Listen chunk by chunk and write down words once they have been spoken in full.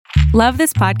Love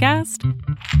this podcast?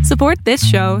 Support this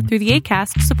show through the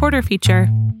Acast supporter feature.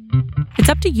 It's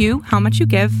up to you how much you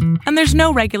give, and there's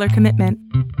no regular commitment.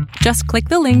 Just click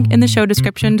the link in the show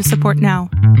description to support now.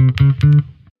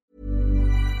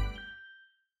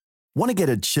 Want to get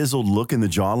a chiseled look in the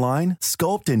jawline?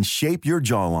 Sculpt and shape your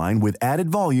jawline with added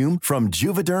volume from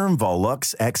Juvederm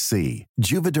Volux XC.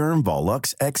 Juvederm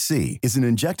Volux XC is an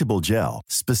injectable gel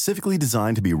specifically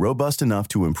designed to be robust enough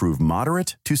to improve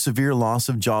moderate to severe loss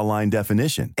of jawline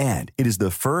definition. And it is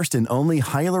the first and only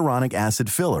hyaluronic acid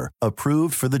filler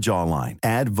approved for the jawline.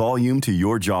 Add volume to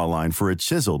your jawline for a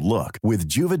chiseled look with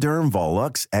Juvederm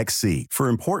Volux XC. For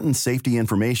important safety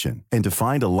information and to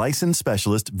find a licensed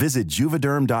specialist, visit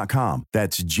juvederm.com.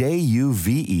 That's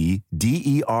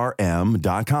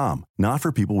JUVEDERM.com. Not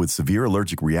for people with severe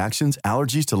allergic reactions,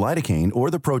 allergies to lidocaine,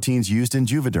 or the proteins used in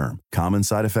Juvederm. Common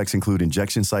side effects include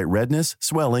injection site redness,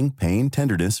 swelling, pain,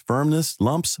 tenderness, firmness,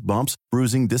 lumps, bumps,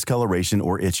 bruising, discoloration,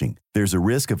 or itching. There's a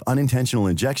risk of unintentional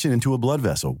injection into a blood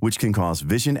vessel, which can cause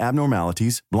vision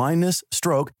abnormalities, blindness,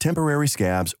 stroke, temporary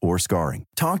scabs, or scarring.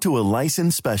 Talk to a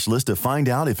licensed specialist to find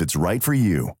out if it's right for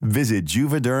you. Visit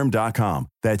Juvederm.com.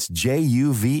 That's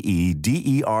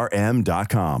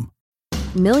JUVEDERM.com.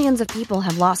 Millions of people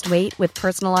have lost weight with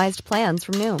personalized plans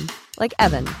from Noom. Like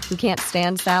Evan, who can't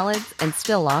stand salads and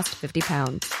still lost 50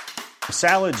 pounds.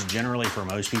 Salads generally for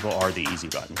most people are the easy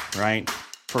button, right?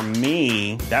 For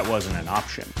me, that wasn't an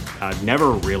option. I never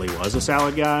really was a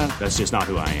salad guy. That's just not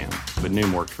who I am. But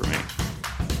Noom worked for me.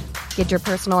 Get your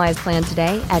personalized plan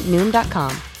today at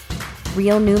Noom.com.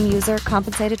 Real Noom user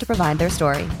compensated to provide their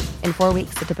story. In 4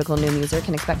 weeks, the typical Noom user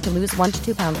can expect to lose 1 to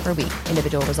 2 pounds per week.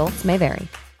 Individual results may vary.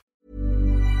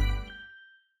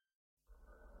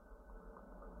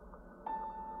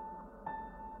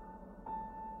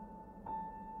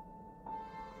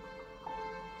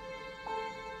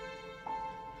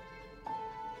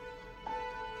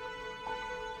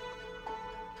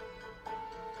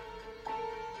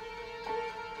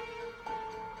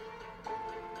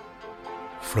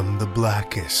 From the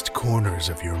blackest corners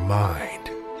of your mind,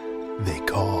 they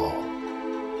call,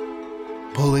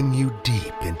 pulling you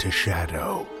deep into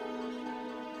shadow,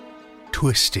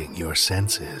 twisting your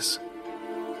senses,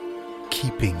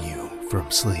 keeping you from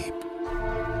sleep.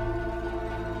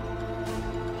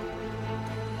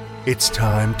 It's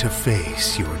time to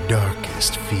face your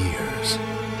darkest fears.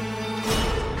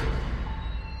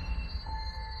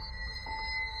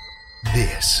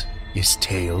 This is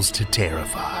Tales to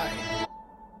Terrify.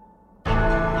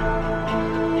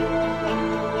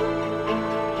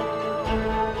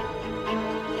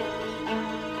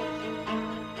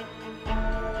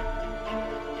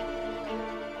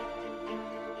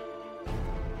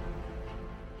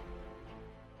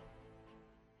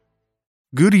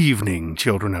 Good evening,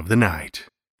 children of the night,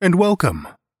 and welcome.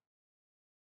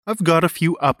 I've got a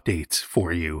few updates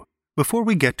for you before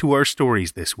we get to our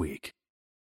stories this week.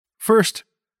 First,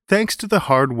 thanks to the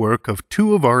hard work of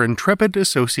two of our intrepid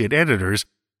associate editors,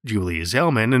 Julia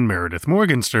Zellman and Meredith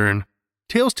Morgenstern,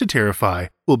 Tales to Terrify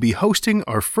will be hosting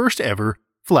our first ever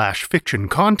Flash Fiction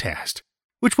contest,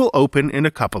 which will open in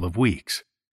a couple of weeks.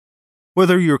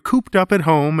 Whether you're cooped up at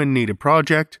home and need a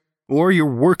project, or you're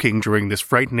working during this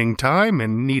frightening time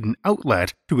and need an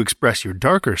outlet to express your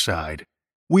darker side,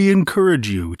 we encourage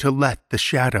you to let the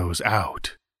shadows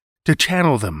out, to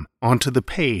channel them onto the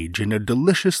page in a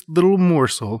delicious little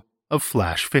morsel of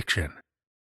flash fiction.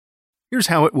 Here's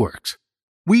how it works.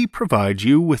 We provide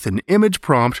you with an image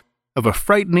prompt of a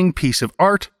frightening piece of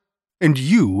art, and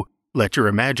you let your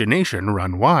imagination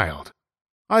run wild,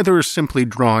 either simply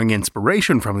drawing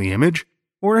inspiration from the image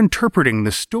or interpreting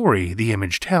the story the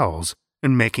image tells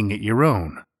and making it your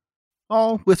own,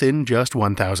 all within just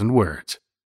 1,000 words.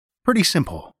 Pretty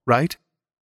simple, right?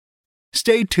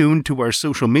 Stay tuned to our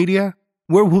social media,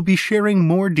 where we'll be sharing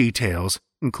more details,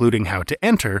 including how to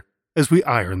enter, as we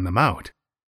iron them out.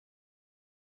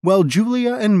 While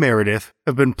Julia and Meredith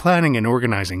have been planning and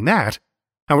organizing that,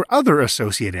 our other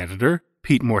associate editor,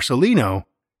 Pete Morcellino,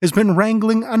 has been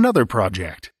wrangling another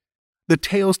project, the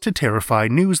Tales to Terrify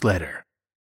newsletter.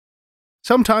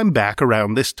 Sometime back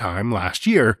around this time last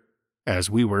year,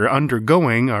 as we were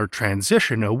undergoing our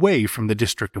transition away from the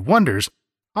District of Wonders,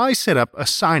 I set up a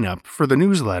sign-up for the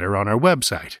newsletter on our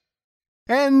website.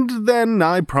 And then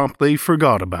I promptly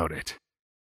forgot about it.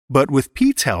 But with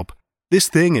Pete's help, this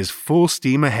thing is full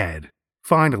steam ahead,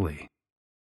 finally.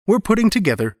 We're putting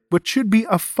together what should be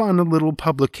a fun little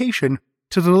publication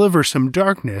to deliver some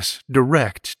darkness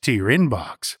direct to your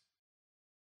inbox.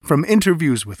 From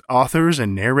interviews with authors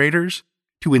and narrators,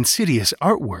 to insidious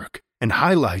artwork and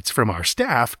highlights from our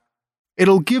staff,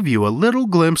 it'll give you a little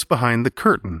glimpse behind the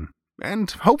curtain, and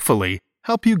hopefully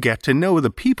help you get to know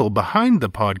the people behind the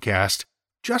podcast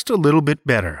just a little bit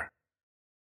better.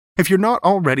 If you're not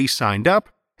already signed up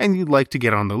and you'd like to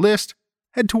get on the list,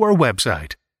 head to our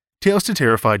website,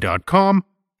 talestoterrify.com,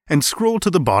 and scroll to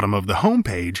the bottom of the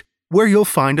homepage where you'll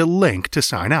find a link to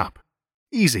sign up.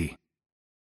 Easy.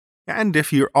 And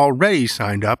if you're already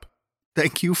signed up,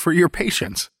 thank you for your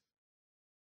patience.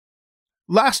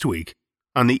 Last week,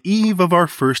 on the eve of our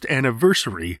first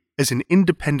anniversary as an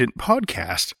independent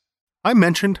podcast, I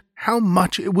mentioned how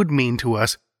much it would mean to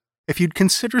us if you'd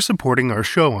consider supporting our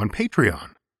show on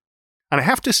Patreon. And I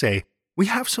have to say, we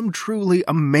have some truly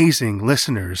amazing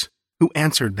listeners who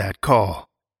answered that call.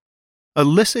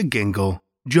 Alyssa Gingle,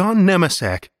 John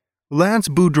Nemasek, Lance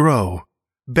Boudreau,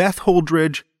 Beth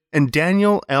Holdridge, and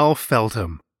Daniel L.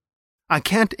 Feltham. I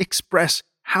can't express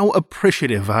how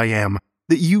appreciative I am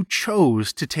that you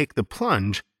chose to take the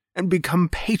plunge and become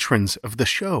patrons of the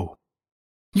show.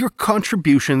 Your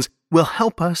contributions will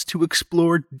help us to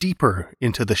explore deeper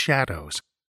into the shadows,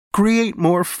 create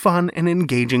more fun and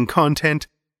engaging content,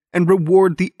 and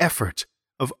reward the effort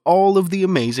of all of the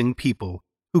amazing people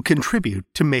who contribute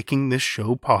to making this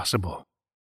show possible.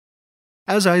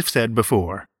 As I've said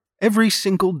before, every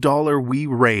single dollar we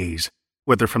raise,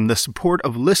 whether from the support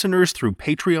of listeners through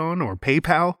Patreon or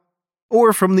PayPal,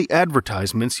 or from the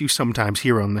advertisements you sometimes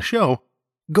hear on the show,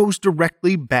 goes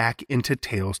directly back into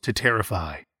Tales to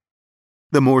Terrify.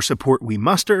 The more support we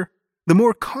muster, the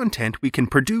more content we can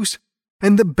produce,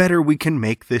 and the better we can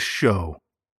make this show.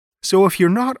 So if you're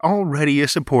not already a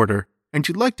supporter, and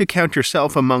you'd like to count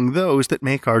yourself among those that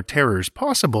make our terrors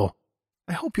possible,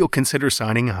 I hope you'll consider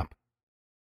signing up.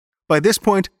 By this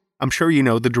point, I'm sure you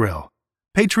know the drill.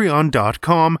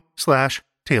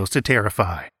 Patreon.com/Tales to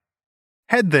Terrify.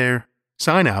 Head there,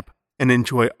 sign up, and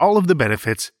enjoy all of the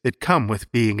benefits that come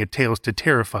with being a Tales to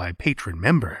Terrify patron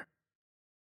member.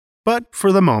 But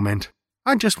for the moment,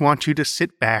 I just want you to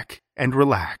sit back and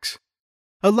relax.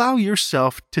 Allow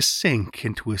yourself to sink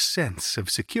into a sense of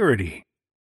security,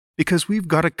 because we've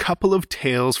got a couple of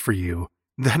tales for you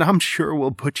that I'm sure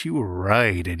will put you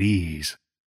right at ease.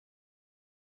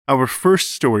 Our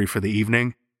first story for the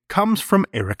evening comes from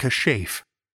Erica Schaef.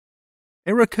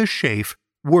 Erica Schaef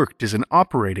worked as an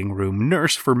operating room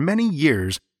nurse for many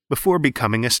years before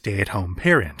becoming a stay-at-home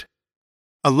parent.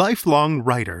 A lifelong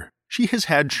writer, she has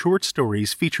had short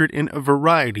stories featured in a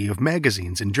variety of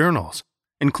magazines and journals,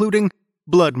 including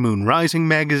Blood Moon Rising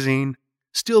magazine,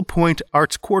 Still Point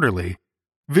Arts Quarterly,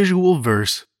 Visual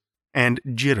Verse, and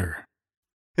Jitter,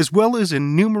 as well as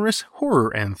in numerous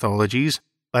horror anthologies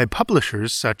by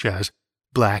publishers such as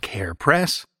Black Hair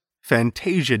Press,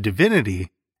 Fantasia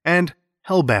Divinity, and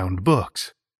Hellbound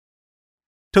Books.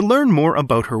 To learn more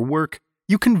about her work,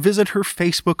 you can visit her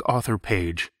Facebook author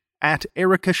page at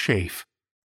Erica Schaef,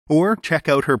 or check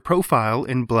out her profile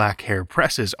in Black Hair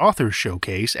Press's author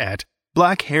showcase at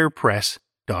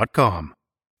blackhairpress.com.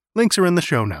 Links are in the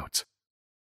show notes.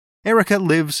 Erica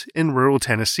lives in rural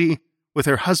Tennessee with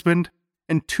her husband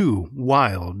and 2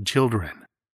 wild children.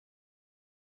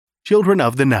 Children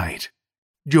of the night,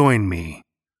 join me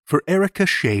for Erica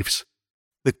Schaef's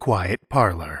The Quiet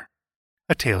Parlor,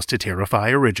 a Tales to Terrify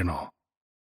original.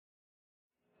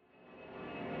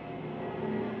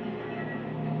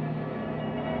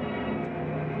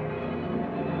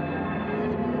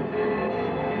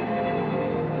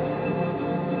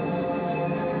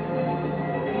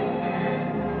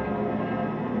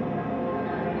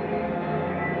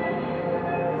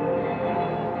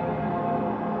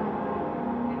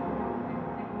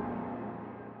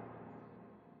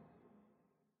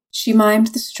 She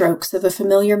mimed the strokes of a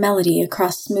familiar melody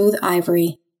across smooth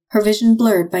ivory, her vision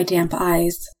blurred by damp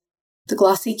eyes. The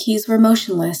glossy keys were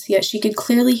motionless, yet she could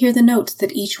clearly hear the notes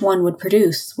that each one would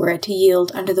produce were it to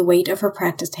yield under the weight of her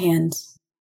practiced hands.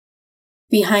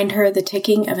 Behind her, the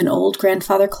ticking of an old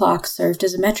grandfather clock served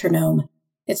as a metronome,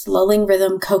 its lulling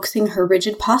rhythm coaxing her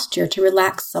rigid posture to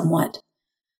relax somewhat.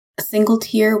 A single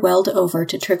tear welled over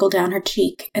to trickle down her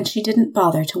cheek, and she didn't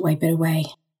bother to wipe it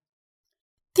away.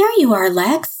 "There you are,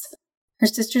 Lex!" Her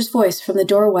sister's voice from the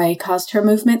doorway caused her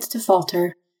movements to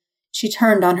falter. She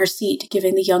turned on her seat,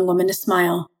 giving the young woman a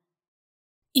smile.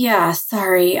 "Yeah,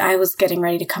 sorry, I was getting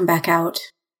ready to come back out."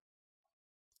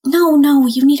 No,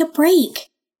 you need a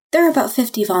break. There are about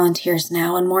 50 volunteers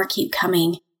now, and more keep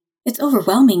coming. It's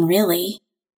overwhelming, really.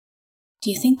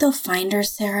 Do you think they'll find her,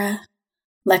 Sarah?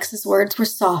 Lex's words were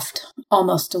soft,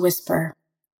 almost a whisper.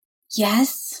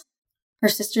 Yes? Her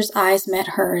sister's eyes met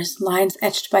hers, lines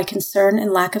etched by concern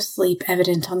and lack of sleep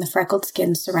evident on the freckled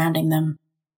skin surrounding them.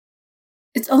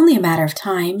 It's only a matter of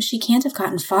time. She can't have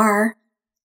gotten far.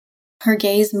 Her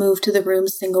gaze moved to the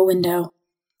room's single window.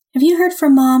 Have you heard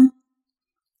from Mom?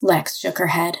 Lex shook her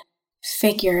head.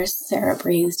 Figures, Sarah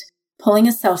breathed, pulling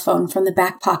a cell phone from the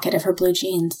back pocket of her blue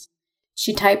jeans.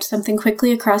 She typed something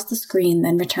quickly across the screen,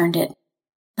 then returned it.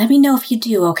 Let me know if you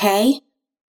do, okay?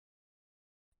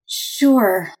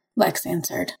 Sure, Lex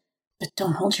answered, but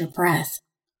don't hold your breath.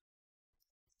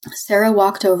 Sarah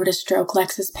walked over to stroke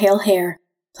Lex's pale hair,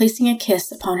 placing a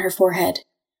kiss upon her forehead.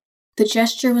 The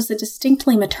gesture was a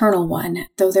distinctly maternal one,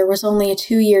 though there was only a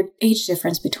 2-year age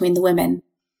difference between the women.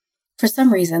 For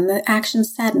some reason, the action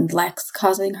saddened Lex,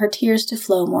 causing her tears to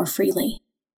flow more freely.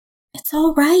 It's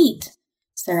all right.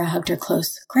 Sarah hugged her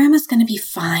close. Grandma's going to be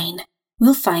fine.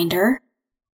 We'll find her.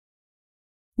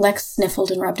 Lex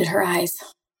sniffled and rubbed at her eyes.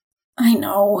 I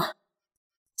know.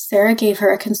 Sarah gave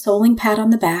her a consoling pat on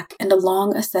the back and a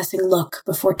long, assessing look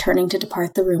before turning to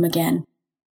depart the room again.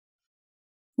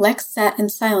 Lex sat in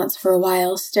silence for a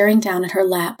while, staring down at her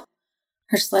lap.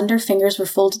 Her slender fingers were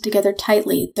folded together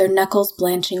tightly, their knuckles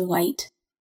blanching white.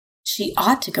 She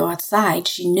ought to go outside,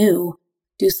 she knew.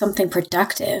 Do something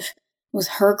productive. It was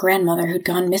her grandmother who'd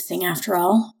gone missing after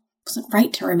all. It wasn't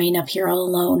right to remain up here all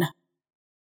alone.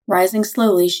 Rising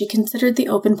slowly, she considered the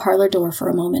open parlor door for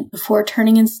a moment before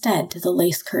turning instead to the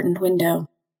lace-curtained window.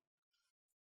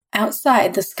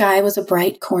 Outside, the sky was a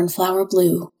bright cornflower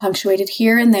blue, punctuated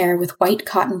here and there with white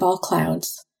cotton ball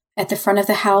clouds. At the front of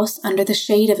the house, under the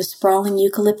shade of a sprawling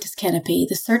eucalyptus canopy,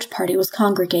 the search party was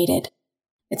congregated.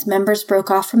 Its members broke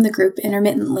off from the group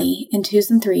intermittently, in 2s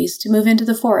and 3s, to move into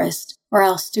the forest, or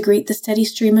else to greet the steady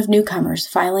stream of newcomers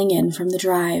filing in from the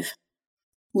drive.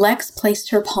 Lex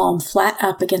placed her palm flat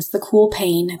up against the cool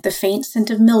pane, the faint scent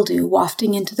of mildew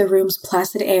wafting into the room's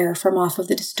placid air from off of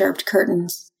the disturbed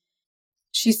curtains.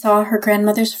 She saw her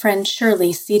grandmother's friend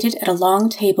Shirley seated at a long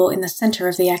table in the center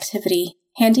of the activity,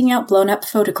 handing out blown-up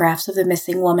photographs of the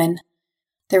missing woman.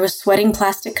 There were sweating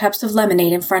plastic cups of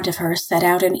lemonade in front of her, set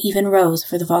out in even rows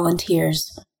for the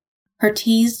volunteers. Her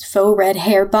teased, faux red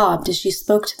hair bobbed as she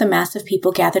spoke to the mass of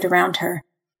people gathered around her.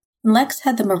 And Lex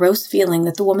had the morose feeling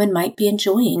that the woman might be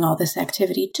enjoying all this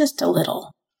activity just a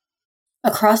little.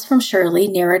 Across from Shirley,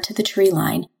 nearer to the tree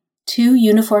line, 2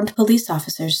 uniformed police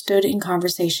officers stood in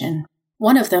conversation.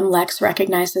 One of them Lex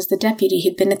recognized as the deputy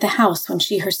who'd been at the house when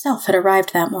she herself had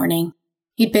arrived that morning.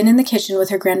 He'd been in the kitchen with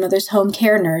her grandmother's home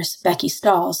care nurse, Becky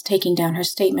Stalls, taking down her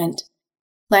statement.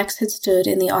 Lex had stood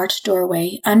in the arched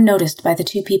doorway, unnoticed by the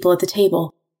 2 people at the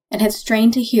table, and had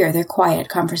strained to hear their quiet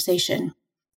conversation.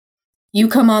 You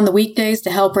come on the weekdays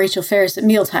to help Rachel Ferris at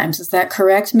mealtimes, is that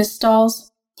correct, Miss Stalls?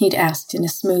 He'd asked in a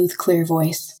smooth, clear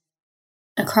voice.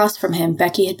 Across from him,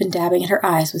 Becky had been dabbing at her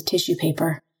eyes with tissue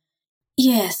paper.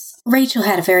 Yes, Rachel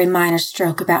had a very minor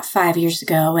stroke about 5 years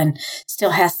ago and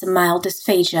still has some mild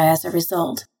dysphagia as a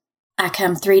result. I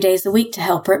come 3 days a week to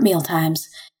help her at mealtimes.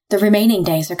 The remaining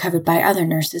days are covered by other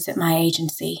nurses at my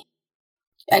agency.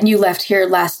 And you left here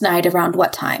last night around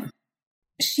what time?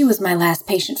 She was my last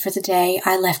patient for the day.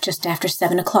 I left just after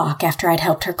 7 o'clock after I'd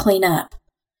helped her clean up.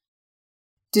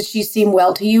 Did she seem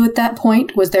well to you at that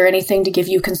point? Was there anything to give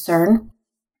you concern?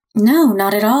 No,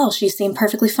 not at all. She seemed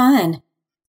perfectly fine.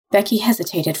 Becky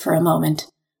hesitated for a moment.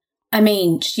 I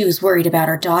mean, she was worried about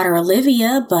her daughter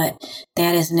Olivia, but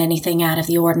that isn't anything out of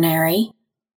the ordinary.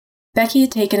 Becky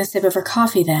had taken a sip of her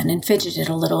coffee then and fidgeted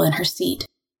a little in her seat.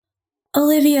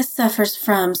 Olivia suffers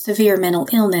from severe mental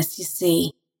illness, you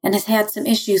see, and has had some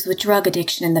issues with drug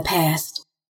addiction in the past.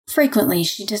 Frequently,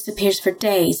 she disappears for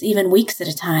days, even weeks at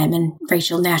a time, and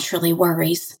Rachel naturally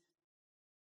worries.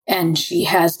 And she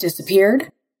has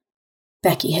disappeared?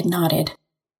 Becky had nodded.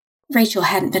 Rachel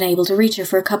hadn't been able to reach her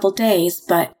for a couple days,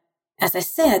 but, as I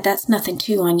said, that's nothing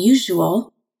too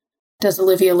unusual. Does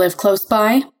Olivia live close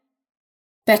by?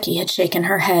 Becky had shaken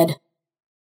her head.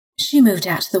 She moved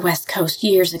out to the West Coast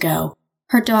years ago.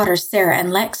 Her daughters Sarah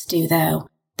and Lex do, though.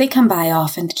 They come by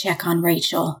often to check on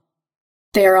Rachel.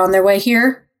 They are on their way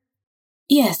here?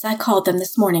 Yes, I called them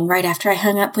this morning right after I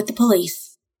hung up with the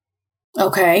police.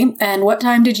 Okay, and what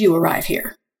time did you arrive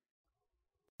here?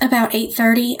 About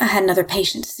 8:30, I had another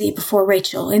patient to see before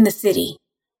Rachel in the city.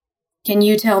 Can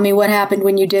you tell me what happened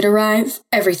when you did arrive?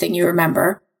 Everything you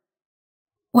remember.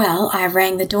 Well, I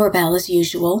rang the doorbell as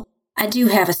usual. I do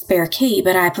have a spare key,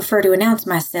 but I prefer to announce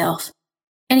myself.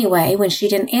 Anyway, when she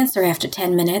didn't answer after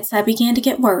 10 minutes, I began to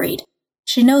get worried.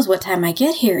 She knows what time I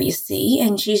get here, you see,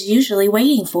 and she's usually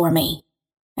waiting for me.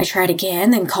 I tried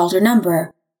again, then called her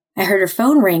number. I heard her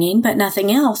phone ringing, but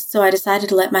nothing else, so I decided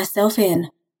to let myself in.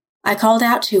 I called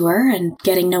out to her, and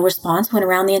getting no response, went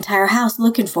around the entire house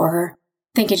looking for her.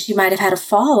 Thinking she might have had a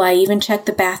fall, I even checked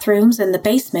the bathrooms and the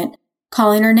basement,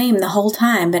 calling her name the whole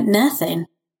time, but nothing.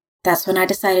 That's when I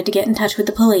decided to get in touch with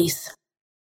the police.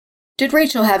 Did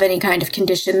Rachel have any kind of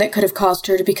condition that could have caused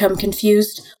her to become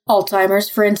confused? Alzheimer's,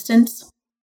 for instance?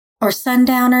 Or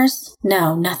sundowners?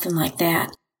 No, nothing like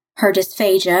that. Her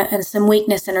dysphagia and some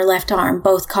weakness in her left arm,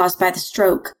 both caused by the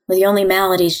stroke, were the only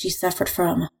maladies she suffered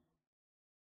from.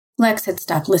 Lex had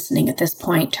stopped listening at this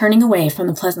point, turning away from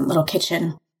the pleasant little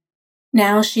kitchen.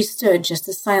 Now she stood just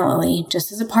as silently,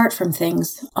 just as apart from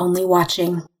things, only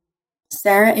watching.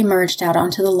 Sarah emerged out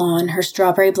onto the lawn, her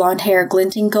strawberry blonde hair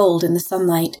glinting gold in the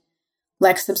sunlight.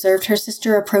 Lex observed her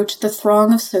sister approach the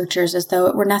throng of searchers as though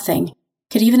it were nothing,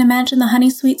 could even imagine the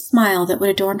honey-sweet smile that would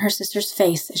adorn her sister's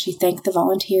face as she thanked the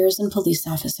volunteers and police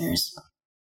officers.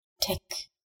 Tick,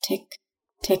 tick,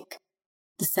 tick.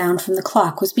 The sound from the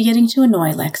clock was beginning to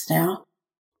annoy Lex now.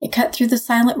 It cut through the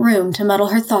silent room to muddle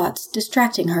her thoughts,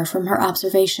 distracting her from her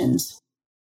observations.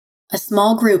 A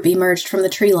small group emerged from the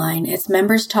tree line, its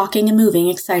members talking and moving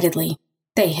excitedly.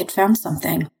 They had found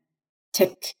something.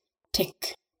 Tick,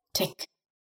 tick, tick.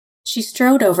 She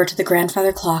strode over to the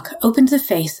grandfather clock, opened the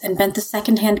face, and bent the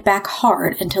second hand back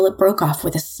hard until it broke off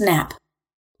with a snap.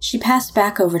 She passed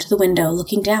back over to the window,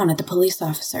 looking down at the police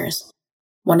officers.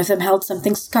 One of them held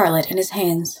something scarlet in his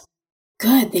hands.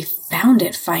 Good, they found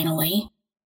it finally.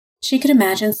 She could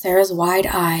imagine Sarah's wide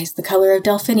eyes, the color of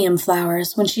delphinium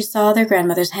flowers, when she saw their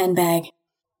grandmother's handbag.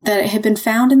 That it had been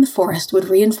found in the forest would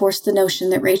reinforce the notion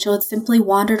that Rachel had simply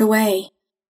wandered away.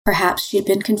 Perhaps she had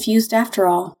been confused after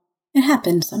all. It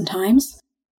happened sometimes.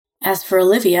 As for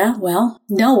Olivia, well,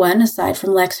 no one, aside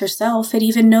from Lex herself, had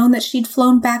even known that she'd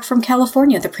flown back from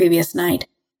California the previous night.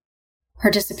 Her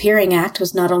disappearing act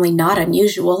was not only not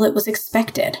unusual, it was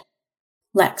expected.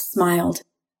 Lex smiled.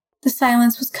 The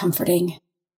silence was comforting.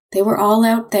 They were all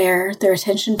out there, their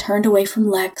attention turned away from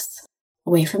Lex,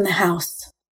 away from the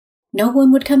house. No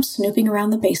one would come snooping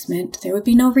around the basement. There would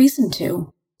be no reason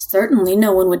to. Certainly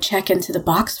no one would check into the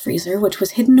box freezer, which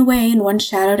was hidden away in one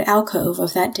shadowed alcove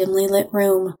of that dimly lit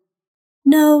room.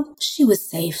 No, she was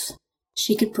safe.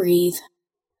 She could breathe.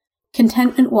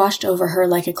 Contentment washed over her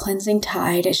like a cleansing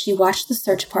tide as she watched the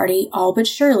search party, all but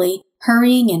surely,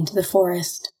 hurrying into the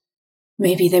forest.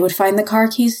 Maybe they would find the car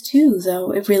keys too,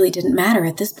 though it really didn't matter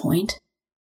at this point.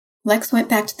 Lex went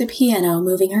back to the piano,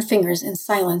 moving her fingers in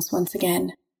silence once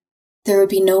again. There would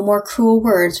be no more cruel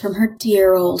words from her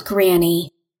dear old granny.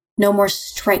 No more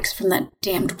strikes from that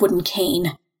damned wooden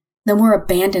cane. No more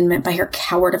abandonment by her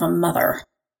coward of a mother.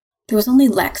 There was only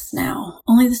Lex now,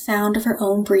 only the sound of her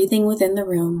own breathing within the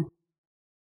room.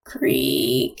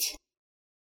 Creak.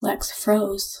 Lex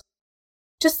froze.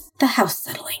 Just the house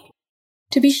settling.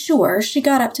 To be sure, she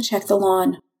got up to check the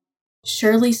lawn.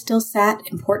 Shirley still sat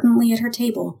importantly at her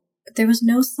table, but there was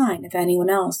no sign of anyone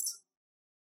else.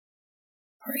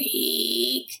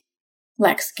 Creak.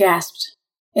 Lex gasped.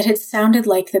 It had sounded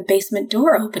like the basement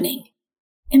door opening.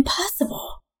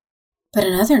 Impossible. But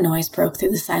another noise broke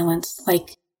through the silence,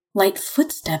 like light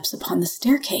footsteps upon the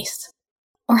staircase.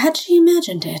 Or had she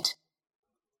imagined it?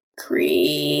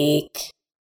 Creak.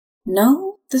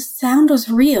 No, the sound was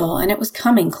real, and it was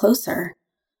coming closer.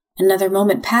 Another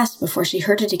moment passed before she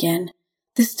heard it again,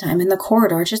 this time in the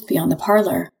corridor just beyond the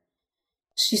parlor.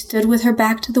 She stood with her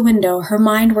back to the window, her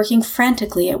mind working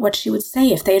frantically at what she would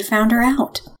say if they had found her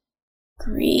out.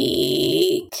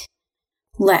 Creak.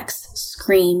 Lex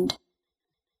screamed.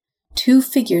 Two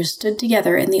figures stood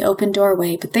together in the open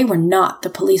doorway, but they were not the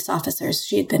police officers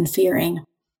she had been fearing.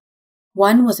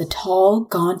 One was a tall,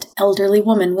 gaunt, elderly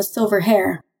woman with silver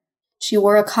hair. She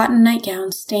wore a cotton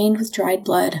nightgown stained with dried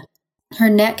blood. Her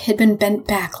neck had been bent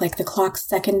back like the clock's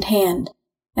second hand,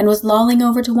 and was lolling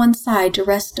over to one side to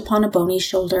rest upon a bony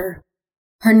shoulder.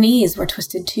 Her knees were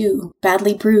twisted too,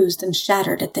 badly bruised and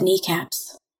shattered at the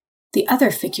kneecaps. The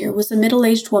other figure was a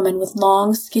middle-aged woman with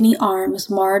long, skinny arms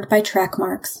marred by track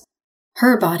marks.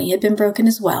 Her body had been broken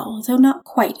as well, though not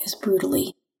quite as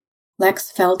brutally. Lex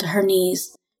fell to her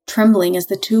knees, trembling as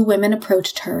the two women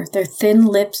approached her, their thin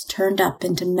lips turned up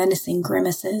into menacing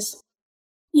grimaces.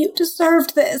 "You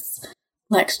deserved this,"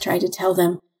 Lex tried to tell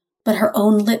them, but her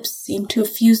own lips seemed to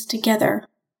have fused together.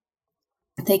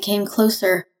 They came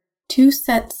closer. Two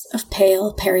sets of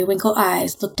pale, periwinkle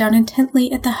eyes looked down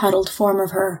intently at the huddled form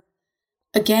of her.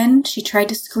 Again, she tried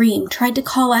to scream, tried to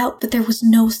call out, but there was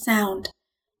no sound.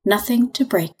 Nothing to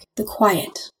break the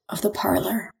quiet of the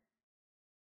parlor.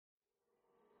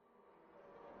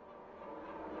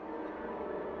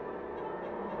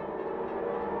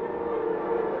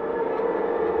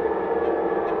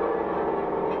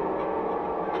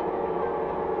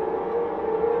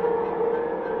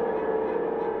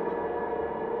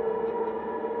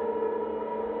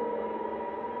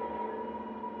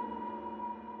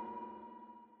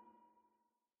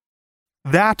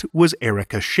 That was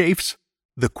Erica Schaef's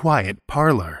The Quiet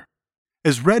Parlor.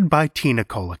 as read by Tina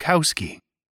Kolakowski.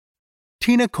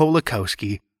 Tina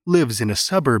Kolakowski lives in a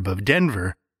suburb of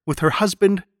Denver with her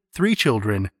husband, 3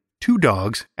 children, 2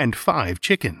 dogs, and 5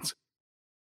 chickens.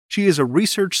 She is a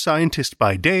research scientist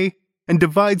by day and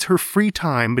divides her free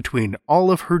time between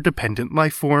all of her dependent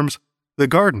life forms, the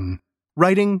garden,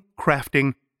 writing,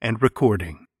 crafting, and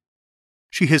recording.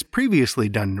 She has previously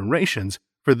done narrations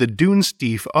for the Dune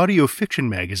Steef audio fiction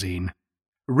magazine,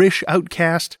 Rish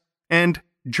Outcast, and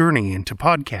Journey into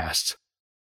Podcasts.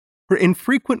 Her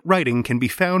infrequent writing can be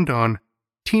found on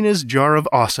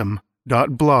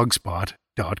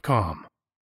tinasjarofawesome.blogspot.com.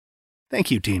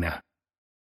 Thank you, Tina.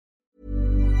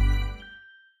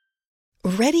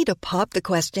 Ready to pop the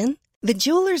question? The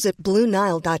jewelers at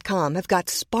BlueNile.com have got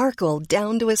sparkle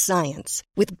down to a science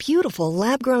with beautiful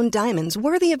lab-grown diamonds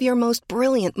worthy of your most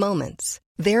brilliant moments.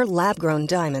 Their lab-grown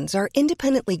diamonds are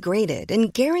independently graded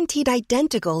and guaranteed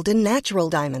identical to natural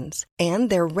diamonds, and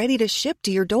they're ready to ship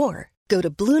to your door. Go to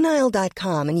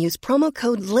BlueNile.com and use promo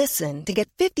code LISTEN to get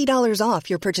 $50 off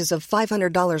your purchase of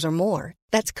 $500 or more.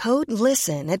 That's code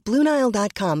LISTEN at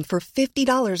BlueNile.com for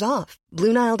 $50 off.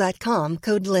 BlueNile.com,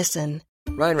 code LISTEN.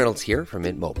 Ryan Reynolds here from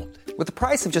Mint Mobile. With the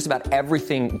price of just about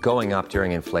everything going up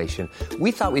during inflation,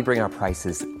 we thought we'd bring our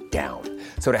prices down.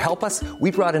 So to help us,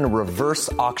 we brought in a reverse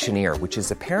auctioneer, which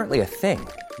is apparently a thing.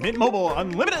 Mint Mobile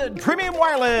Unlimited Premium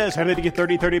Wireless. How to get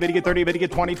 30, 30, bit to get 30, bit to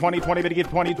get 20, 20, 20, bit to get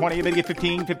 20, 20, bit to get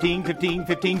 15, 15, 15,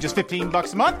 15, just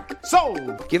 $15 a month?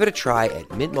 Sold! Give it a try at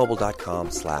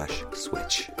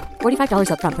mintmobile.com/switch.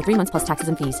 $45 up front for 3 months plus taxes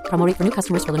and fees. Promo rate for new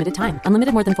customers for limited time.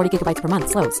 Unlimited more than 40 gigabytes per month.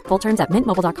 Slows full terms at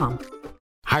mintmobile.com.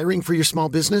 Hiring for your small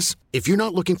business? If you're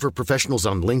not looking for professionals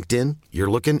on LinkedIn,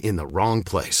 you're looking in the wrong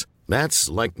place. That's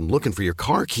like looking for your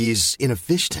car keys in a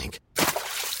fish tank.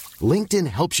 LinkedIn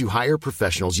helps you hire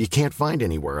professionals you can't find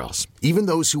anywhere else, even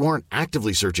those who aren't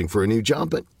actively searching for a new job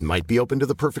but might be open to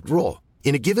the perfect role.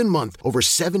 In a given month, over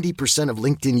 70% of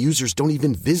LinkedIn users don't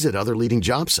even visit other leading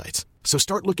job sites. So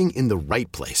start looking in the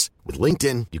right place. With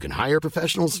LinkedIn, you can hire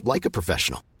professionals like a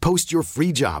professional. Post your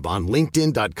free job on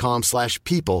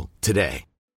linkedin.com/people today.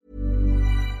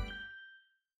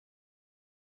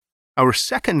 Our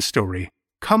second story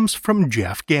comes from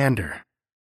Geoff Gander.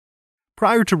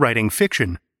 Prior to writing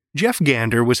fiction, Geoff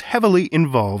Gander was heavily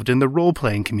involved in the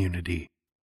role-playing community,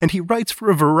 and he writes for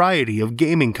a variety of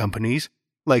gaming companies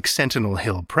like Sentinel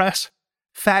Hill Press,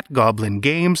 Fat Goblin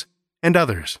Games, and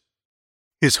others.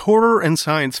 His horror and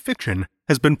science fiction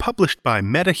has been published by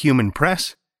MetaHuman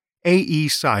Press, AE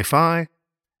Sci-Fi,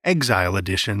 Exile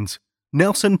Editions,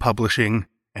 Nelson Publishing,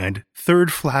 and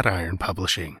Third Flatiron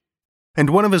Publishing, and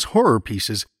one of his horror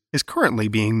pieces is currently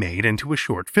being made into a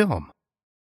short film.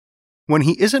 When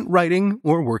he isn't writing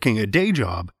or working a day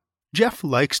job, Geoff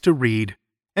likes to read,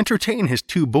 entertain his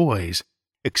 2 boys,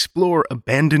 explore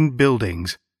abandoned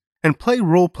buildings, and play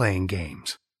role-playing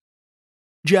games.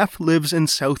 Geoff lives in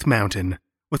South Mountain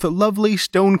with a lovely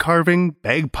stone-carving,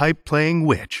 bagpipe-playing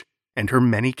witch and her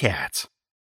many cats.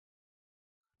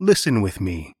 Listen with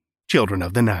me, children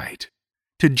of the night,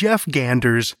 to Geoff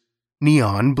Gander's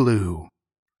Neon Blue,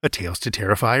 a Tales to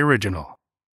Terrify original.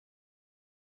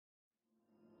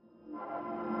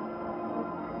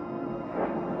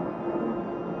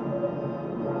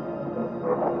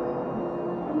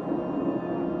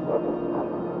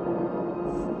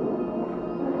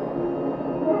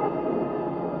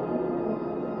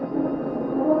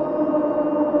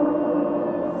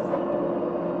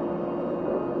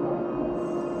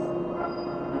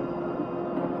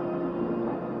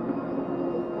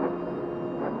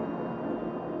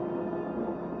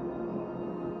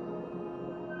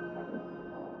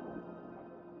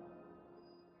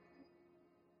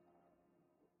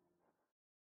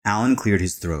 Alan cleared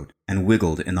his throat and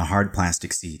wiggled in the hard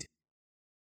plastic seat.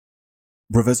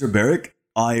 Professor Barrick,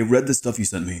 I read the stuff you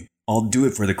sent me. I'll do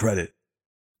it for the credit.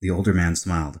 The older man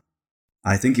smiled.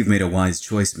 I think you've made a wise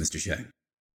choice, Mr. Schaef.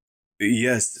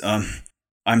 Yes,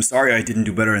 I'm sorry I didn't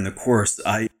do better in the course.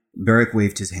 Barrick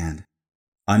waved his hand.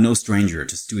 I'm no stranger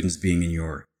to students being in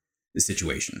your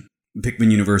situation.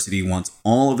 Pickman University wants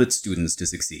all of its students to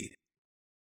succeed.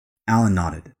 Alan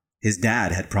nodded. His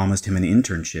dad had promised him an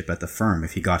internship at the firm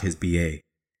if he got his BA.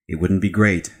 It wouldn't be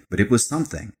great, but it was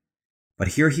something. But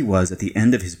here he was at the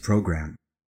end of his program,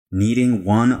 needing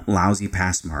one lousy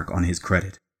pass mark on his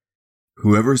credit.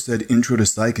 Whoever said Intro to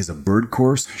Psych is a bird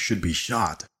course should be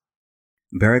shot.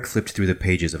 Barrick flipped through the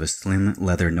pages of a slim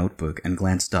leather notebook and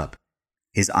glanced up.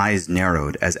 His eyes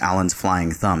narrowed as Alan's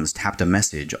flying thumbs tapped a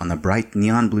message on the bright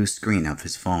neon blue screen of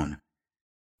his phone.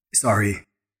 Sorry.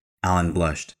 Alan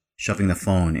blushed, shoving the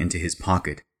phone into his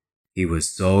pocket. He was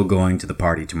so going to the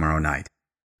party tomorrow night.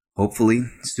 Hopefully,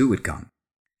 Sue would come.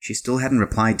 She still hadn't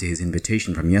replied to his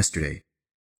invitation from yesterday.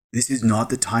 This is not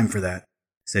the time for that,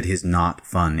 said his not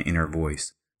fun inner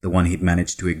voice, the one he'd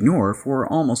managed to ignore for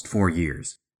almost 4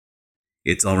 years.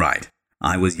 It's all right.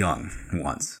 I was young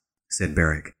once, said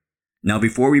Barrick. Now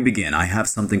before we begin, I have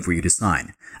something for you to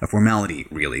sign. A formality,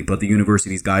 really, but the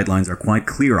university's guidelines are quite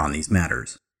clear on these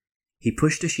matters. He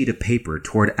pushed a sheet of paper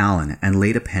toward Alan and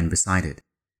laid a pen beside it.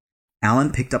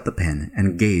 Alan picked up the pen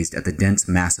and gazed at the dense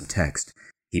mass of text.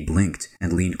 He blinked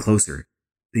and leaned closer.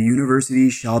 The university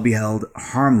shall be held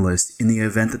harmless in the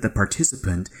event that the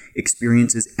participant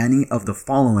experiences any of the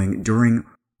following during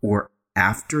or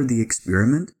after the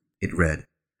experiment, it read.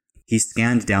 He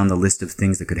scanned down the list of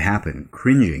things that could happen,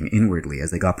 cringing inwardly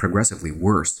as they got progressively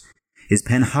worse. His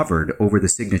pen hovered over the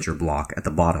signature block at the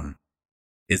bottom.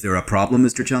 Is there a problem,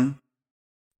 Mr. Chung?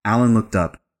 Alan looked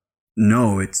up.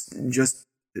 No, it's just,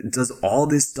 does all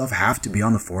this stuff have to be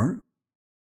on the form?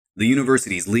 The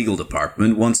university's legal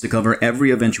department wants to cover every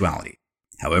eventuality.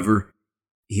 However,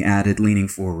 he added, leaning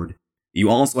forward, you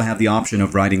also have the option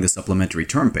of writing the supplementary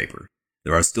term paper.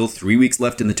 There are still 3 weeks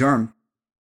left in the term.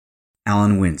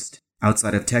 Alan winced.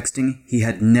 Outside of texting, he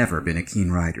had never been a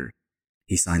keen writer.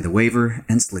 He signed the waiver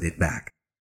and slid it back.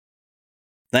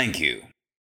 Thank you,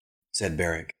 said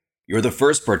Barrick. You're the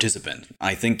first participant.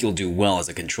 I think you'll do well as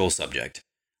a control subject.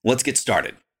 Let's get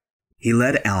started. He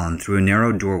led Alan through a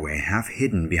narrow doorway half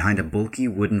hidden behind a bulky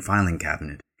wooden filing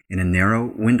cabinet in a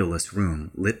narrow, windowless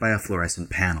room lit by a fluorescent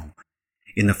panel.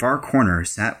 In the far corner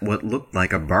sat what looked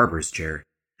like a barber's chair.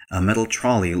 A metal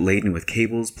trolley laden with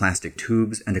cables, plastic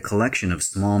tubes, and a collection of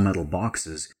small metal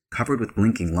boxes covered with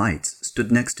blinking lights stood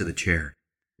next to the chair.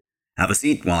 Have a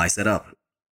seat while I set up.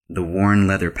 The worn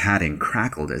leather padding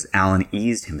crackled as Alan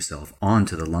eased himself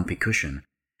onto the lumpy cushion.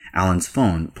 Alan's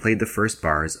phone played the first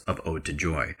bars of Ode to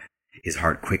Joy. His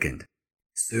heart quickened.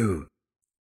 Sue.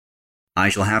 I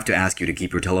shall have to ask you to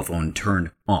keep your telephone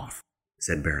turned off,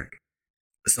 said Barrick.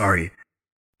 Sorry.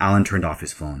 Alan turned off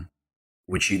his phone.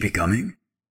 Would she be coming?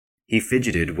 He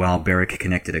fidgeted while Barrick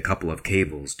connected a couple of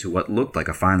cables to what looked like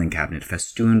a filing cabinet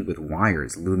festooned with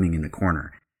wires looming in the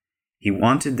corner. He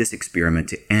wanted this experiment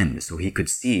to end so he could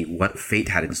see what fate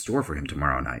had in store for him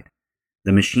tomorrow night.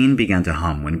 The machine began to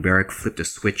hum when Barrick flipped a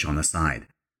switch on the side.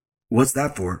 What's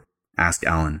that for? Asked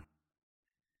Alan.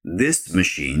 This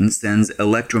machine sends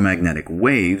electromagnetic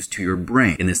waves to your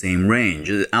brain in the same range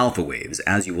as alpha waves,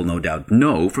 as you will no doubt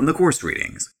know from the course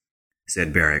readings,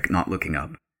 said Barrick, not looking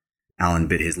up. Alan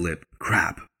bit his lip.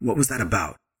 Crap, what was that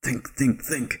about?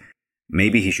 Think.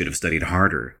 Maybe he should have studied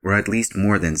harder, or at least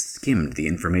more than skimmed the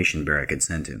information Barrick had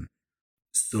sent him.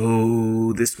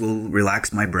 So this will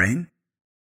relax my brain?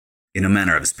 In a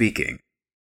manner of speaking.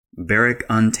 Barrick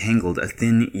untangled a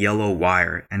thin yellow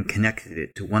wire and connected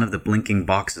it to one of the blinking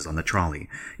boxes on the trolley.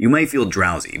 You may feel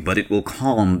drowsy, but it will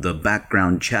calm the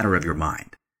background chatter of your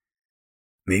mind.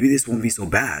 Maybe this won't be so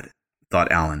bad,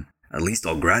 thought Alan. At least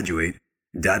I'll graduate.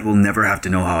 Dad will never have to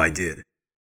know how I did.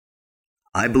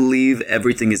 I believe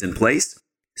everything is in place,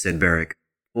 said Barrick.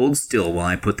 Hold still while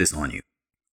I put this on you.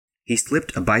 He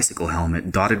slipped a bicycle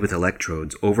helmet dotted with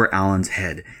electrodes over Alan's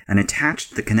head and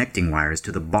attached the connecting wires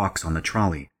to the box on the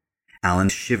trolley. Alan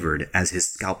shivered as his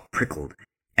scalp prickled,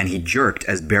 and he jerked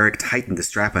as Barrick tightened the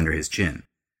strap under his chin.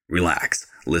 Relax.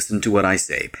 Listen to what I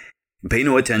say. Pay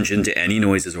no attention to any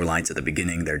noises or lights at the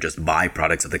beginning. They're just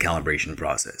byproducts of the calibration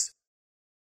process.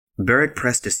 Barrick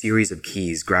pressed a series of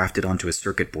keys grafted onto a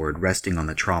circuit board resting on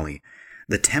the trolley.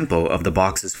 The tempo of the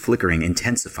box's flickering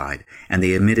intensified, and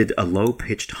they emitted a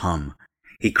low-pitched hum.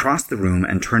 He crossed the room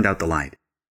and turned out the light.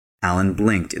 Alan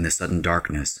blinked in the sudden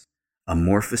darkness.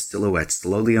 Amorphous silhouette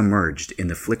slowly emerged in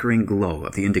the flickering glow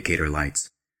of the indicator lights.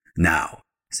 Now,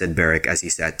 said Barrick as he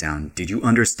sat down, did you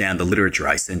understand the literature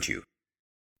I sent you?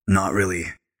 Not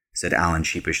really, said Alan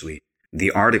sheepishly.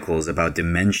 The articles about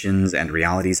dimensions and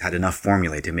realities had enough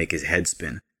formulae to make his head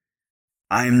spin.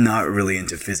 I'm not really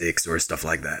into physics or stuff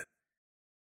like that.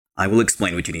 I will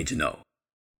explain what you need to know.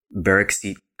 Barrick's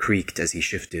seat creaked as he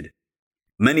shifted.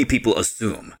 Many people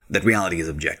assume that reality is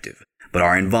objective, but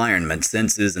our environment,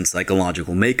 senses, and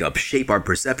psychological makeup shape our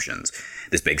perceptions.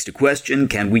 This begs the question,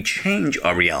 can we change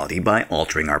our reality by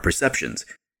altering our perceptions?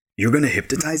 You're going to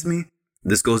hypnotize me?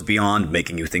 This goes beyond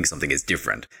making you think something is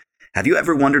different. Have you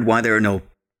ever wondered why there are no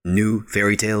new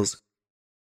fairy tales?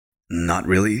 Not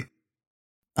really.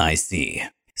 I see,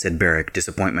 said Barrick,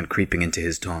 disappointment creeping into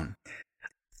his tone.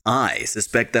 I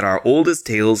suspect that our oldest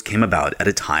tales came about at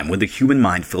a time when the human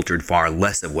mind filtered far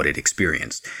less of what it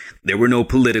experienced. There were no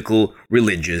political,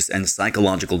 religious, and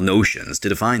psychological notions to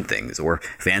define things, or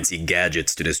fancy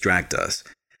gadgets to distract us.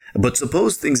 But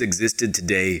suppose things existed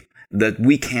today that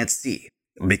we can't see,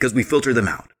 because we filter them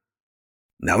out.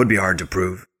 That would be hard to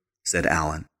prove, said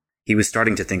Alan. He was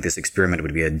starting to think this experiment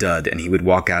would be a dud and he would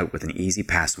walk out with an easy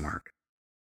pass mark.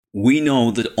 We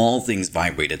know that all things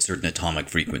vibrate at certain atomic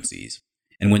frequencies,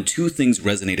 and when two things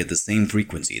resonate at the same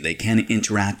frequency, they can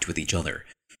interact with each other.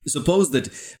 Suppose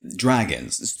that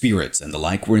dragons, spirits, and the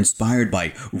like were inspired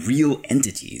by real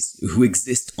entities who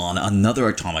exist on another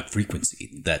atomic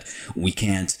frequency that we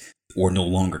can't, or no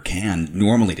longer can,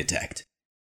 normally detect.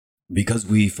 Because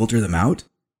we filter them out?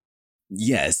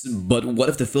 Yes, but what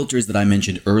if the filters that I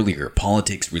mentioned earlier,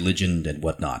 politics, religion, and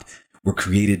whatnot, were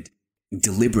created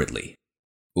deliberately?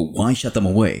 Why shut them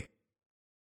away?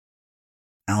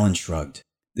 Alan shrugged.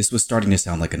 This was starting to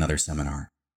sound like another seminar.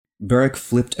 Beric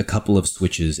flipped a couple of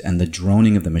switches and the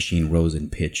droning of the machine rose in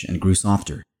pitch and grew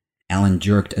softer. Alan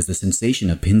jerked as the sensation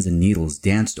of pins and needles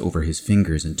danced over his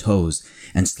fingers and toes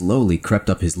and slowly crept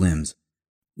up his limbs.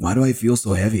 Why do I feel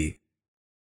so heavy?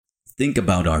 Think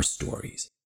about our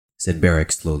stories, said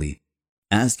Beric slowly.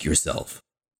 Ask yourself,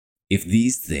 if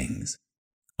these things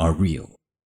are real.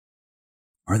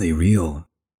 Are they real?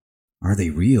 Are they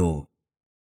real?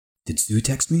 Did Sue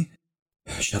text me?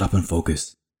 Shut up and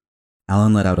focus.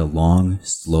 Alan let out a long,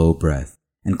 slow breath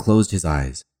and closed his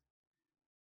eyes.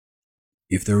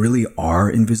 If there really are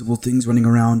invisible things running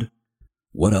around,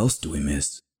 what else do we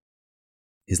miss?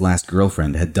 His last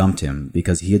girlfriend had dumped him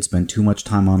because he had spent too much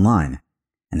time online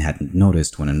and hadn't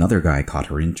noticed when another guy caught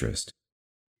her interest.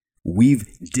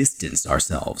 We've distanced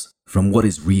ourselves from what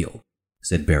is real,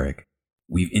 said Beric.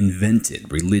 We've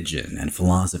invented religion and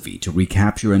philosophy to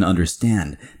recapture and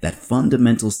understand that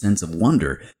fundamental sense of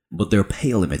wonder, but they're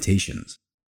pale imitations.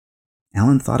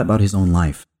 Alan thought about his own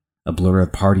life, a blur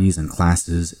of parties and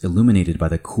classes illuminated by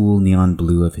the cool neon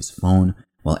blue of his phone,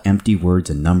 while empty words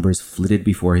and numbers flitted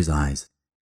before his eyes.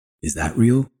 Is that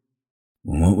real?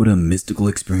 What would a mystical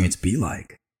experience be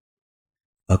like?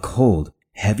 A cold,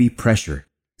 heavy pressure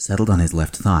settled on his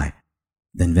left thigh,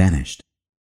 then vanished.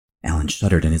 Alan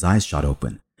shuddered and his eyes shot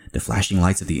open. The flashing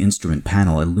lights of the instrument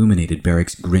panel illuminated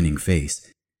Beric's grinning face.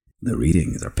 The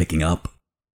readings are picking up.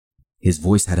 His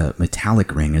voice had a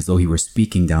metallic ring as though he were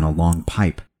speaking down a long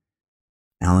pipe.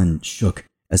 Alan shook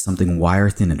as something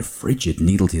wire-thin and frigid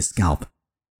needled his scalp.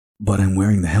 But I'm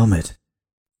wearing the helmet.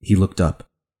 He looked up.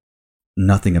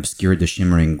 Nothing obscured the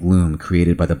shimmering gloom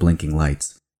created by the blinking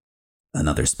lights.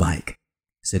 Another spike,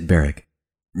 said Beric.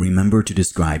 Remember to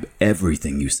describe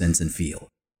everything you sense and feel.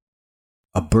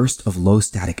 A burst of low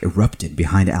static erupted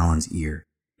behind Alan's ear.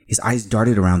 His eyes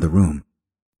darted around the room.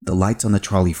 The lights on the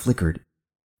trolley flickered.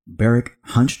 Beric,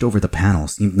 hunched over the panel,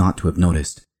 seemed not to have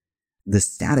noticed. The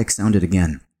static sounded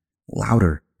again,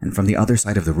 louder and from the other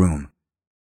side of the room.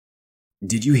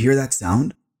 Did you hear that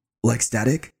sound? Like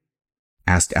static?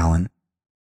 Asked Alan.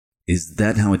 Is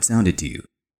that how it sounded to you?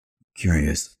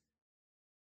 Curious.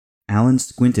 Alan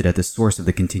squinted at the source of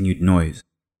the continued noise.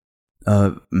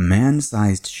 A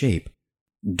man-sized shape,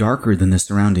 darker than the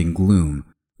surrounding gloom,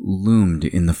 loomed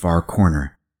in the far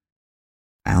corner.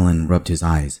 Alan rubbed his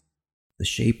eyes. The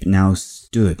shape now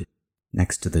stood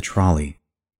next to the trolley,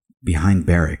 behind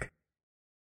Beric.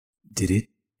 Did it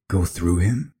go through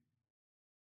him?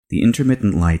 The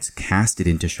intermittent lights cast it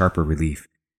into sharper relief.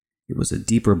 It was a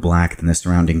deeper black than the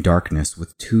surrounding darkness,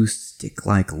 with two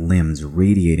stick-like limbs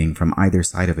radiating from either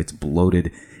side of its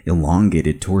bloated,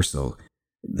 elongated torso.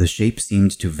 The shape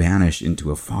seemed to vanish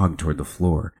into a fog toward the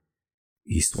floor.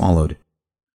 He swallowed.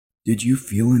 Did you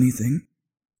feel anything?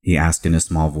 He asked in a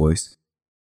small voice.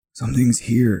 Something's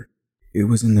here. It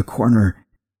was in the corner.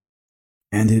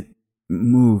 And it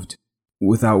moved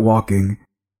without walking.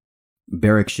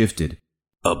 Beric shifted.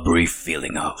 A brief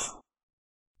feeling of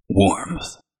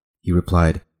warmth, he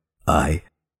replied.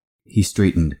 He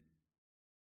straightened.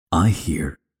 I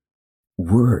hear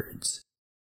words,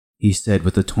 he said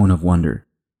with a tone of wonder.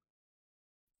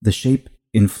 The shape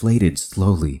inflated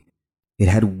slowly. It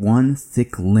had one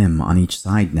thick limb on each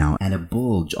side now, and a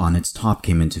bulge on its top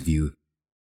came into view.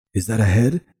 Is that a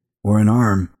head or an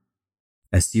arm?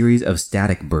 A series of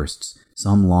static bursts,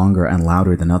 some longer and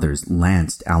louder than others,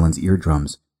 lanced Alan's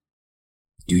eardrums.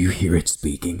 Do you hear it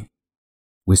speaking?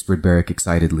 Whispered Beric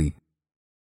excitedly.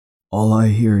 All I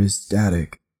hear is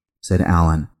static, said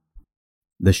Alan.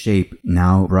 The shape,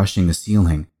 now brushing the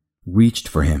ceiling, reached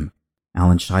for him.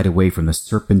 Alan shied away from the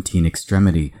serpentine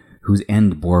extremity, whose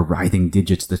end bore writhing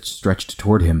digits that stretched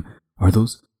toward him. Are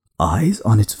those eyes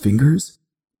on its fingers?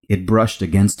 It brushed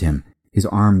against him. His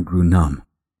arm grew numb,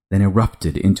 then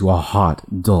erupted into a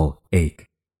hot, dull ache.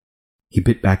 He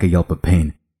bit back a yelp of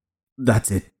pain.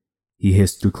 That's it, he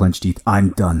hissed through clenched teeth. I'm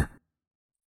done.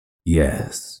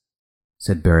 Yes,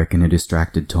 said Beric in a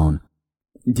distracted tone.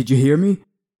 Did you hear me?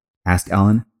 Asked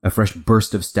Alan. A fresh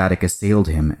burst of static assailed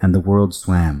him, and the world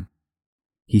swam.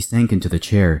 He sank into the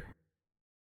chair.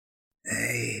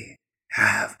 "They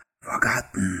have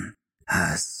forgotten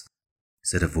us,"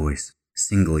 said a voice,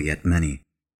 single yet many.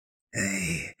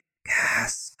 "They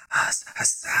cast us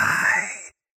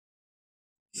aside."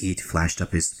 Heat flashed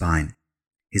up his spine.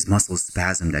 His muscles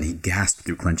spasmed and he gasped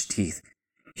through clenched teeth.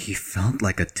 He felt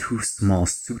like a too small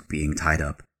suit being tied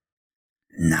up.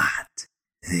 "Not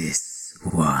this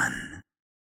one."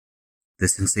 The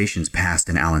sensations passed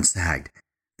and Alan sagged.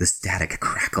 The static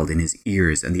crackled in his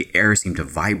ears and the air seemed to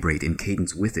vibrate in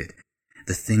cadence with it.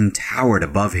 The thing towered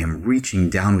above him,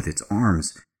 reaching down with its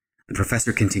arms. The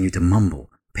professor continued to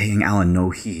mumble, paying Alan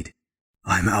no heed.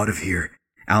 "I'm out of here."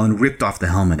 Alan ripped off the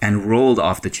helmet and rolled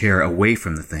off the chair away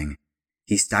from the thing.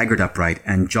 He staggered upright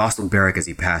and jostled Barrick as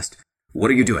he passed. "What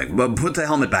are you doing? Put the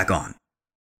helmet back on."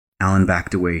 Alan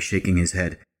backed away, shaking his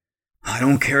head. "I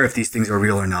don't care if these things are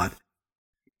real or not."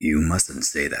 "You mustn't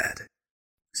say that,"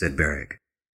 said Barrick.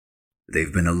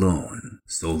 "They've been alone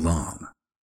so long.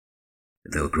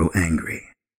 They'll grow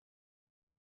angry."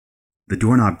 The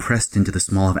doorknob pressed into the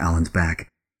small of Alan's back.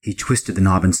 He twisted the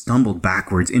knob and stumbled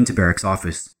backwards into Barrick's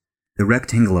office. The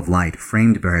rectangle of light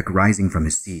framed Barrick rising from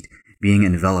his seat, being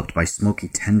enveloped by smoky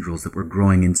tendrils that were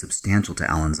growing insubstantial to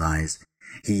Alan's eyes.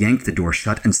 He yanked the door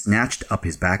shut and snatched up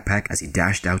his backpack as he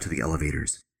dashed out to the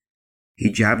elevators. He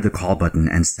jabbed the call button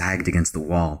and sagged against the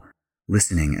wall,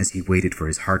 listening as he waited for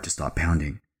his heart to stop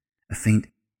pounding. A faint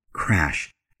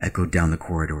crash echoed down the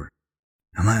corridor.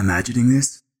 Am I imagining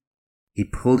this? He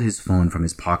pulled his phone from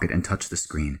his pocket and touched the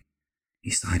screen.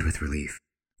 He sighed with relief,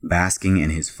 basking in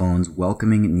his phone's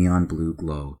welcoming neon blue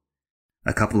glow.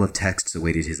 A couple of texts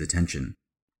awaited his attention.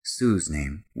 Sue's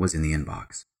name was in the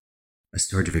inbox. A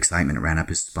surge of excitement ran up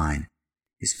his spine.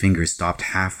 His fingers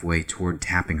stopped halfway toward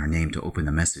tapping her name to open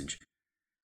the message.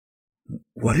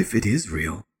 What if it is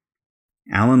real?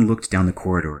 Alan looked down the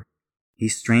corridor. He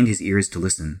strained his ears to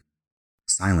listen.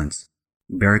 Silence.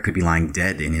 Barrett could be lying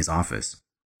dead in his office.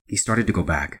 He started to go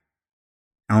back.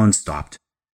 Alan stopped.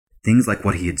 Things like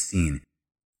what he had seen.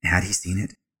 Had he seen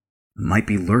it? Might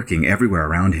be lurking everywhere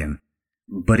around him.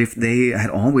 But if they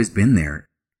had always been there,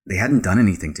 they hadn't done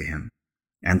anything to him.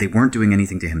 And they weren't doing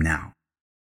anything to him now.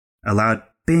 A loud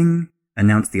bing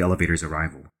announced the elevator's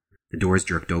arrival. The doors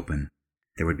jerked open.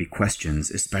 There would be questions,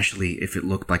 especially if it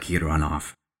looked like he had run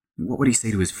off. What would he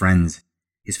say to his friends,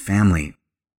 his family?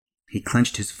 He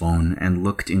clenched his phone and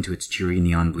looked into its cheery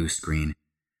neon blue screen.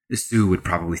 Sue would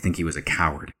probably think he was a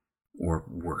coward, or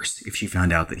worse, if she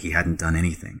found out that he hadn't done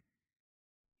anything.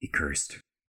 He cursed.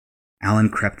 Alan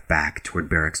crept back toward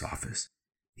Barrick's office.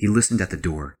 He listened at the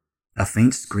door. A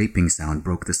faint scraping sound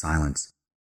broke the silence.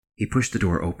 He pushed the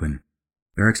door open.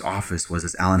 Barrick's office was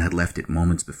as Alan had left it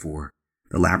moments before.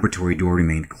 The laboratory door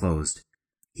remained closed.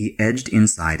 He edged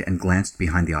inside and glanced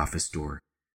behind the office door.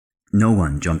 No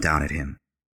one jumped out at him.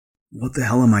 What the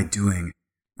hell am I doing?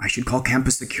 I should call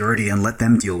campus security and let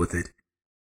them deal with it.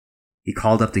 He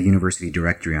called up the university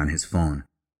directory on his phone.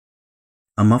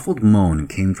 A muffled moan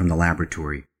came from the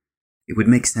laboratory. It would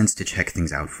make sense to check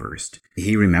things out first.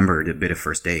 He remembered a bit of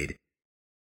first aid.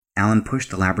 Alan pushed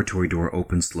the laboratory door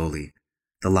open slowly.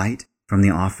 The light from the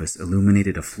office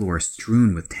illuminated a floor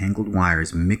strewn with tangled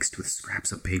wires mixed with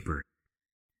scraps of paper.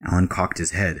 Alan cocked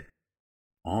his head.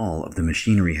 All of the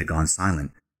machinery had gone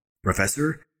silent.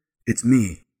 Professor? It's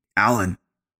me, Alan.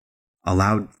 A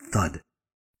loud thud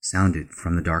sounded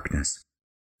from the darkness.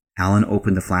 Alan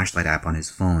opened the flashlight app on his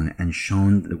phone and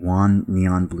shone the wan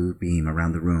neon blue beam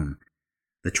around the room.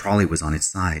 The trolley was on its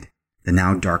side, the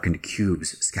now darkened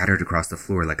cubes scattered across the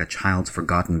floor like a child's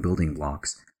forgotten building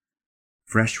blocks.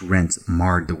 Fresh rents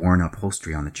marred the worn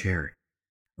upholstery on the chair.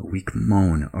 A weak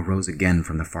moan arose again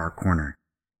from the far corner.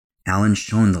 Alan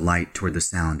shone the light toward the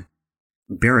sound.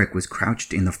 Barrick was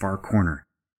crouched in the far corner,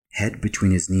 head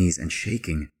between his knees and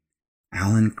shaking.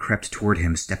 Alan crept toward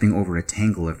him, stepping over a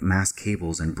tangle of mass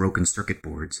cables and broken circuit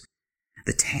boards.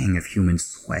 The tang of human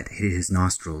sweat hit his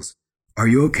nostrils. Are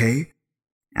you okay?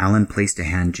 Alan placed a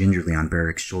hand gingerly on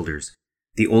Barrick's shoulders.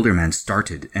 The older man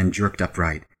started and jerked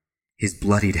upright. His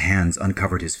bloodied hands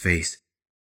uncovered his face.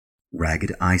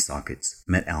 Ragged eye sockets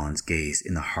met Alan's gaze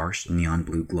in the harsh neon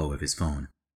blue glow of his phone.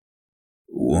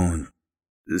 Won't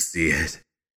see it,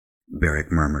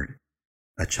 Barrick murmured.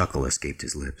 A chuckle escaped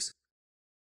his lips.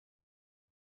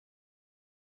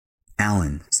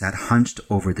 Alan sat hunched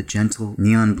over the gentle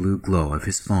neon blue glow of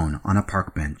his phone on a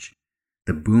park bench.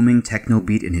 The booming techno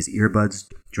beat in his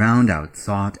earbuds drowned out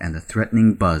thought and the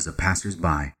threatening buzz of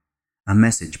passers-by. A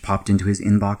message popped into his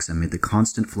inbox amid the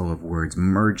constant flow of words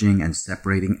merging and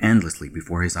separating endlessly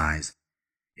before his eyes.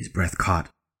 His breath caught.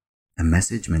 A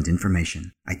message meant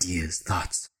information, ideas,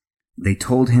 thoughts. They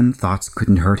told him thoughts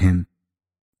couldn't hurt him,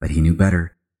 but he knew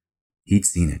better. He'd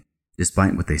seen it,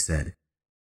 despite what they said.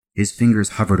 His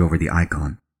fingers hovered over the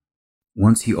icon.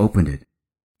 Once he opened it,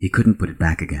 he couldn't put it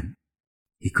back again.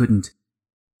 He couldn't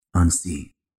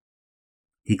unsee.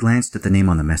 He glanced at the name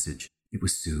on the message. It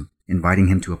was Sue, inviting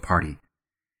him to a party.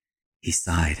 He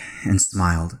sighed and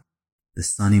smiled. The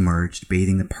sun emerged,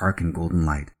 bathing the park in golden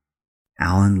light.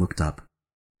 Alan looked up.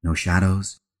 No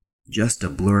shadows, just a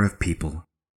blur of people,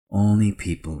 only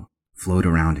people, flowed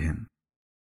around him.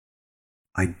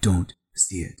 I don't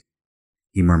see it,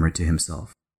 he murmured to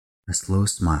himself. A slow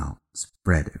smile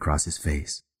spread across his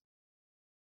face.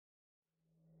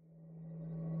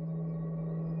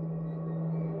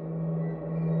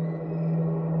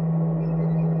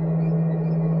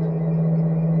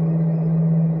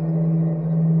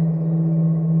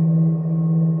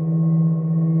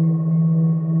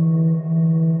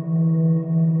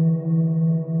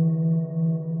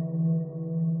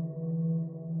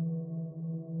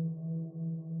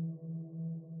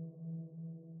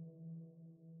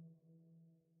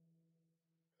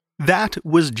 That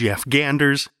was Geoff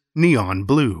Gander's Neon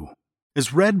Blue,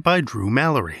 as read by Drew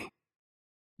Mallory.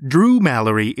 Drew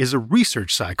Mallory is a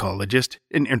research psychologist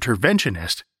and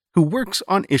interventionist who works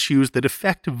on issues that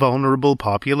affect vulnerable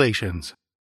populations.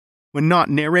 When not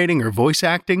narrating or voice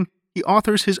acting, he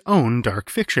authors his own dark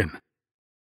fiction.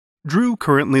 Drew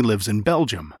currently lives in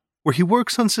Belgium, where he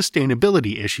works on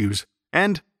sustainability issues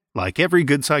and, like every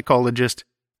good psychologist,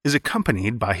 is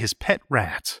accompanied by his pet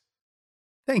rats.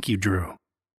 Thank you, Drew.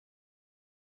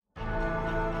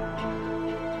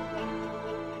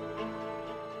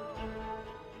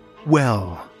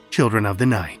 Well, children of the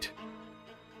night,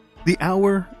 the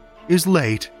hour is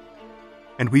late,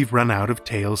 and we've run out of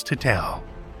tales to tell.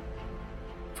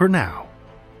 For now.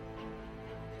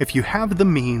 If you have the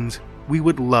means, we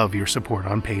would love your support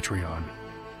on Patreon.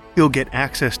 You'll get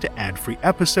access to ad-free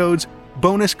episodes,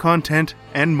 bonus content,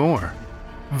 and more.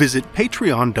 Visit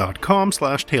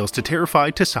patreon.com/tales-to-terrify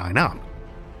to sign up.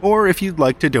 Or if you'd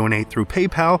like to donate through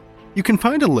PayPal, you can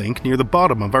find a link near the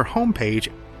bottom of our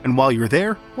homepage. And while you're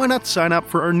there, why not sign up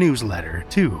for our newsletter,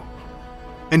 too?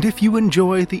 And if you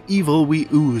enjoy the evil we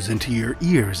ooze into your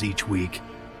ears each week,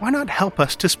 why not help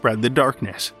us to spread the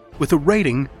darkness with a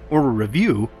rating or a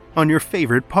review on your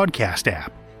favorite podcast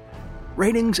app?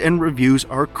 Ratings and reviews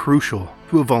are crucial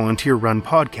to a volunteer-run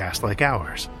podcast like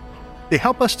ours. They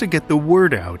help us to get the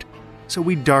word out, so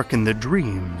we darken the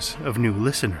dreams of new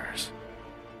listeners.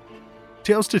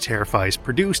 Tales to Terrify is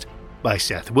produced by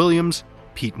Seth Williams,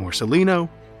 Pete Morcellino,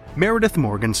 Meredith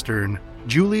Morgenstern,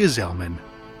 Julia Zellman,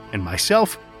 and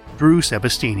myself, Drew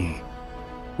Sebastini,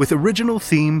 with original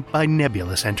theme by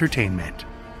Nebulous Entertainment.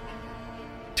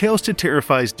 Tales to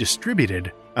Terrify is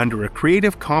distributed under a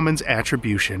Creative Commons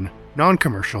Attribution,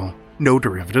 Non-Commercial, No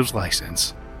Derivatives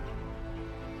license.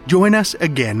 Join us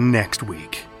again next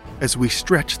week as we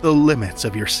stretch the limits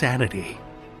of your sanity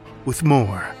with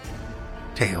more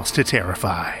Tales to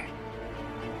Terrify.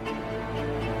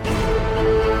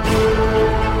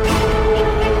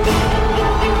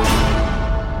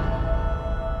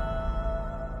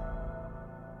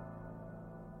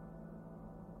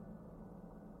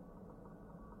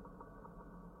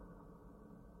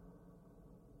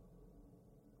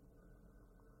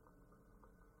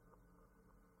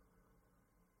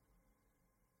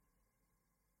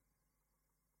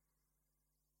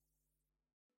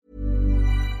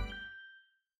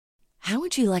 How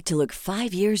would you like to look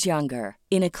 5 years younger?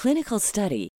 In a clinical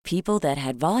study, people that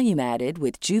had volume added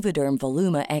with Juvederm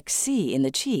Voluma XC in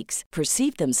the cheeks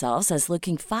perceived themselves as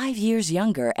looking 5 years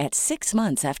younger at 6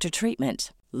 months after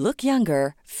treatment. Look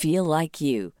younger, feel like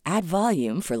you. Add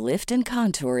volume for lift and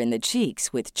contour in the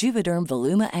cheeks with Juvederm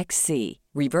Voluma XC.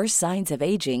 Reverse signs of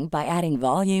aging by adding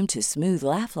volume to smooth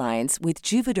laugh lines with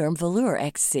Juvederm Volure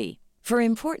XC. For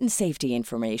important safety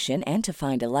information and to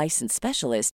find a licensed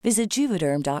specialist, visit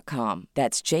Juvederm.com.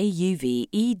 That's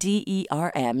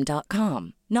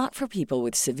JUVEDERM.com. Not for people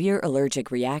with severe allergic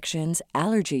reactions,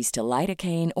 allergies to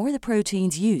lidocaine, or the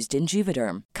proteins used in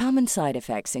Juvederm. Common side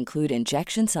effects include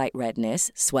injection site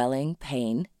redness, swelling,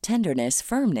 pain, tenderness,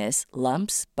 firmness,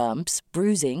 lumps, bumps,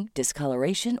 bruising,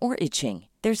 discoloration, or itching.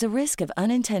 There's a risk of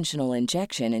unintentional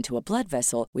injection into a blood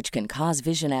vessel, which can cause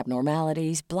vision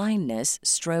abnormalities, blindness,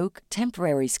 stroke,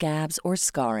 temporary scabs, or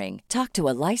scarring. Talk to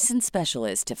a licensed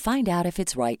specialist to find out if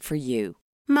it's right for you.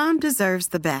 Mom deserves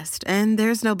the best, and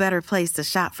there's no better place to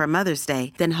shop for Mother's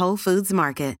Day than Whole Foods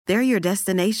Market. They're your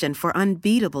destination for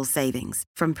unbeatable savings,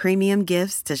 from premium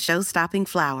gifts to show-stopping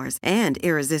flowers and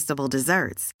irresistible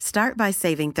desserts. Start by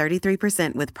saving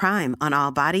 33% with Prime on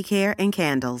all body care and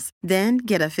candles. Then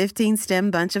get a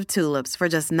 15-stem bunch of tulips for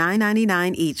just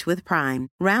 $9.99 each with Prime.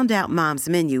 Round out Mom's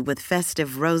menu with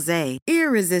festive rosé,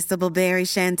 irresistible berry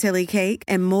chantilly cake,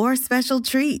 and more special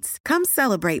treats. Come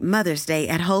celebrate Mother's Day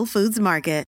at Whole Foods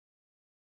Market.